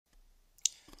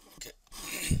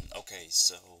Okay,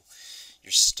 so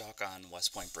you're stuck on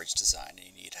West Point Bridge design and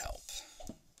you need help.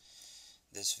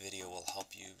 This video will help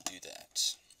you do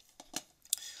that.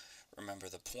 Remember,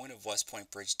 the point of West Point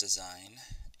Bridge design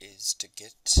is to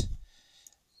get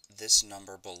this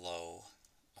number below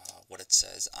what it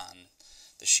says on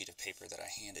the sheet of paper that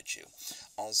I handed you.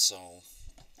 Also,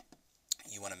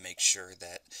 you want to make sure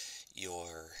that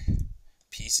your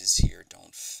pieces here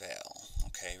don't fail.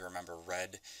 Okay, remember,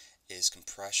 red is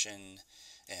compression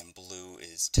and blue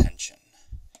is tension.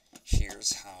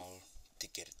 Here's how to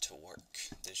get it to work.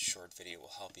 This short video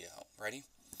will help you out. Ready?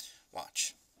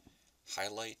 Watch.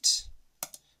 Highlight.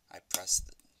 I press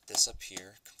this up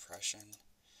here, compression.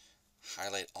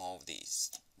 Highlight all of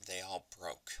these. They all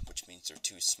broke, which means they're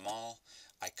too small.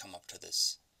 I come up to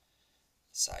this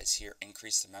size here,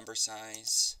 increase the member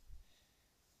size.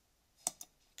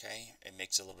 Okay, it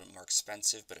makes it a little bit more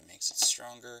expensive, but it makes it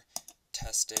stronger.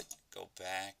 Test it, go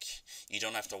back. You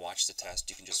don't have to watch the test,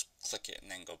 you can just click it and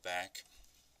then go back.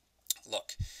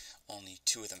 Look, only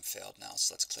 2 of them failed now,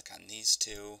 so let's click on these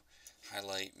 2,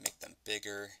 highlight, make them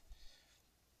bigger,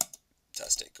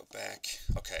 test it, go back.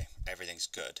 Okay, everything's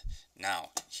good.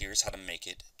 Now, here's how to make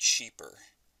it cheaper.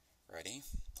 Ready?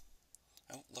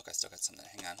 Oh, look, I still got some that,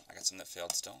 hang on, I got some that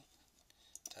failed still.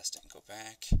 Test it and go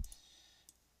back.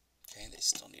 Okay, they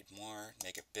still need more,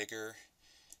 make it bigger.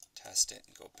 Test it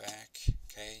and go back.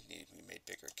 Okay, need to be made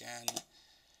bigger again.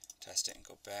 Test it and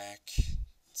go back.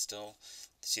 Still,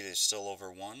 see there's still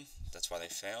over 1. That's why they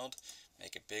failed.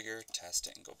 Make it bigger. Test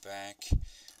it and go back.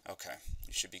 Okay,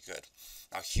 you should be good.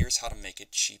 Now here's how to make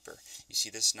it cheaper. You see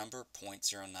this number,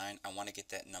 0.09? I want to get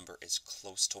that number as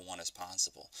close to 1 as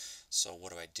possible. So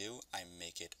what do? I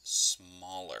make it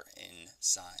smaller in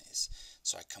size.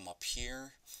 So I come up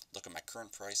here. Look at my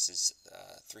current price is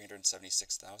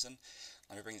 $376,000.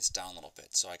 Let me bring this down a little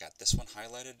bit. So I got this one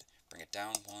highlighted. Bring it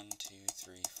down. 1, 2,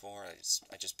 3, 4.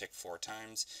 I just picked 4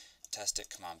 times. Test it.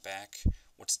 Come on back.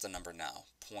 What's the number now?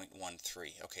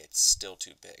 0.13. Okay, it's still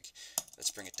too big.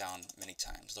 Let's bring it down many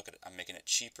times. Look at it. I'm making it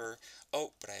cheaper.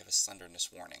 Oh, but I have a slenderness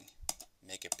warning.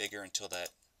 Make it bigger until that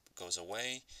goes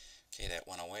away. Okay, that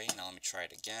went away. Now let me try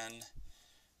it again.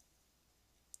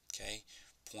 Okay,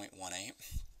 0.18.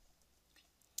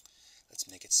 Let's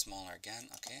make it smaller again.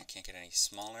 Okay, I can't get any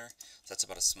smaller. So that's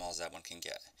about as small as that one can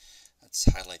get.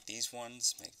 Let's highlight these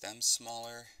ones, make them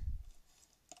smaller.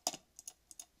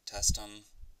 Test them.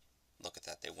 Look at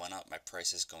that, they went up. My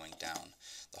price is going down.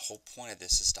 The whole point of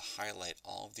this is to highlight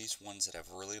all of these ones that have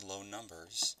really low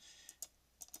numbers,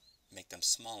 make them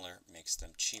smaller, makes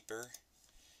them cheaper.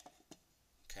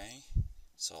 Okay,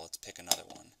 so let's pick another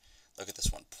one. Look at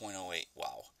this one, 0.08.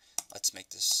 Wow. Let's make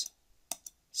this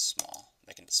small.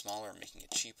 Making it smaller, making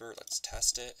it cheaper. Let's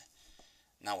test it.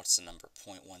 Now what's the number?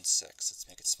 0.16. Let's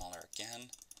make it smaller again.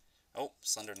 Oh,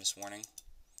 slenderness warning.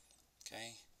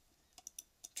 Okay.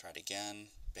 Try it again.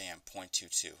 Bam,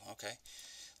 0.22. Okay.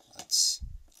 Let's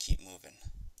keep moving.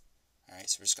 Alright,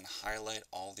 so we're just going to highlight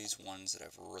all these ones that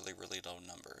have really, really low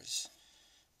numbers.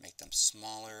 Make them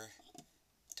smaller.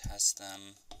 Test them.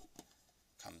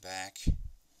 Come back.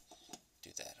 Do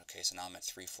that. Okay, so now I'm at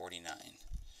 349.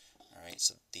 Alright,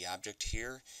 so the object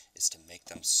here is to make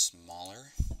them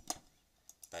smaller.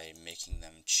 By making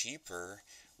them cheaper,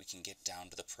 we can get down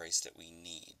to the price that we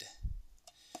need.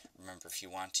 Remember, if you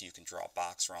want to, you can draw a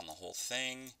box around the whole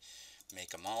thing, make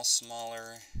them all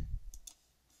smaller.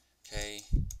 Okay.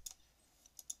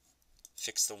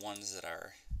 Fix the ones that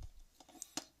are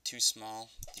too small.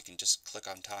 You can just click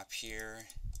on top here.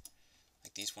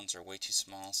 Like these ones are way too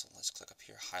small, so let's click up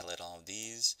here, highlight all of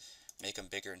these. Make them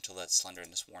bigger until that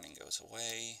slenderness warning goes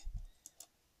away.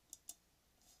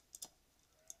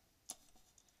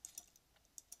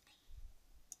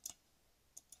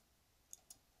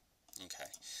 Okay,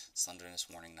 slenderness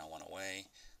warning now went away.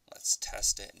 Let's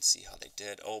test it and see how they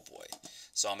did. Oh boy.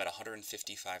 So I'm at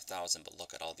 155,000, but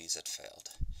look at all these that failed.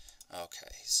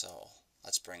 Okay, so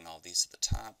let's bring all these to the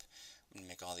top. I'm going to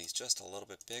make all these just a little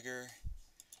bit bigger.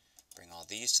 Bring all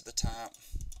these to the top.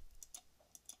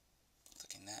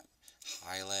 Clicking that.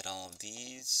 Highlight all of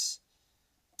these,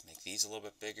 make these a little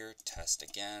bit bigger, test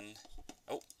again.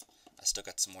 Oh, I still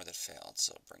got some more that failed,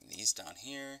 so bring these down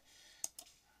here,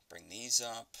 bring these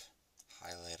up,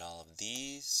 highlight all of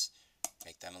these,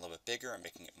 make them a little bit bigger. I'm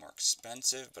making it more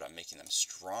expensive, but I'm making them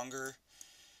stronger.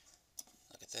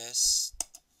 Look at this,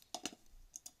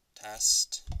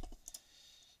 test,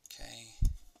 okay,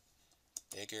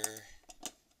 bigger,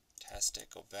 test it,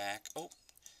 go back. Oh,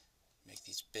 make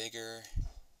these bigger.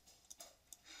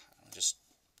 Just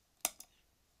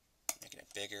making it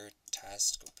bigger,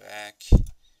 test, go back,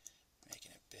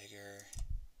 making it bigger.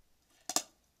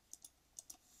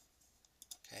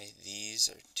 Okay, these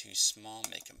are too small,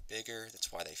 make them bigger.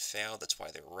 That's why they failed, that's why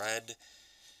they're red.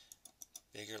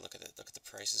 Bigger, look at the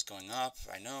prices going up.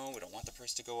 I know, we don't want the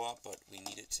price to go up, but we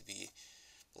need it to be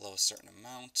below a certain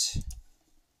amount.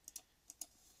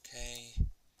 Okay,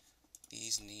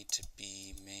 these need to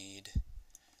be made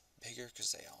bigger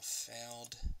because they all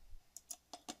failed.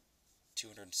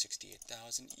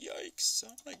 268,000, yikes,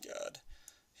 oh my god.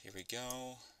 Here we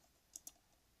go.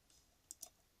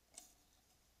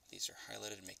 These are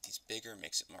highlighted, make these bigger,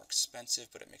 makes it more expensive,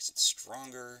 but it makes it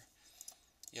stronger.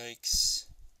 Yikes.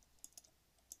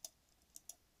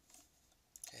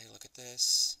 Okay, look at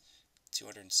this.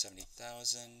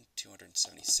 270,000,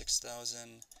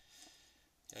 276,000.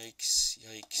 Yikes,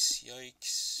 yikes,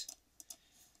 yikes.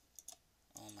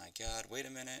 Oh my god, wait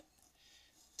a minute.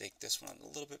 Take this one a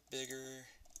little bit bigger.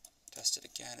 Test it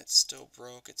again, it's still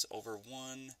broke, it's over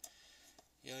 1.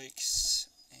 Yikes.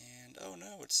 And oh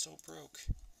no, it's still broke.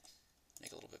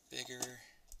 Make it a little bit bigger.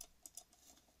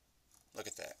 Look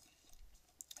at that.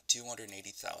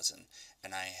 280,000,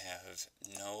 and I have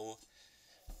no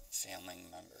family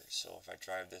members. So if I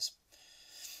drive this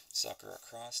sucker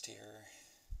across here,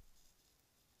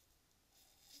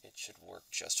 it should work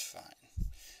just fine.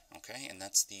 Okay, and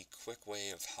that's the quick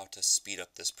way of how to speed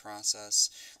up this process.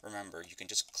 Remember, you can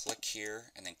just click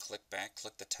here and then click back,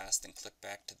 click the test, and click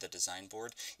back to the design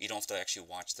board. You don't have to actually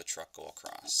watch the truck go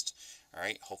across.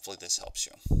 Alright, hopefully this helps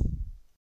you.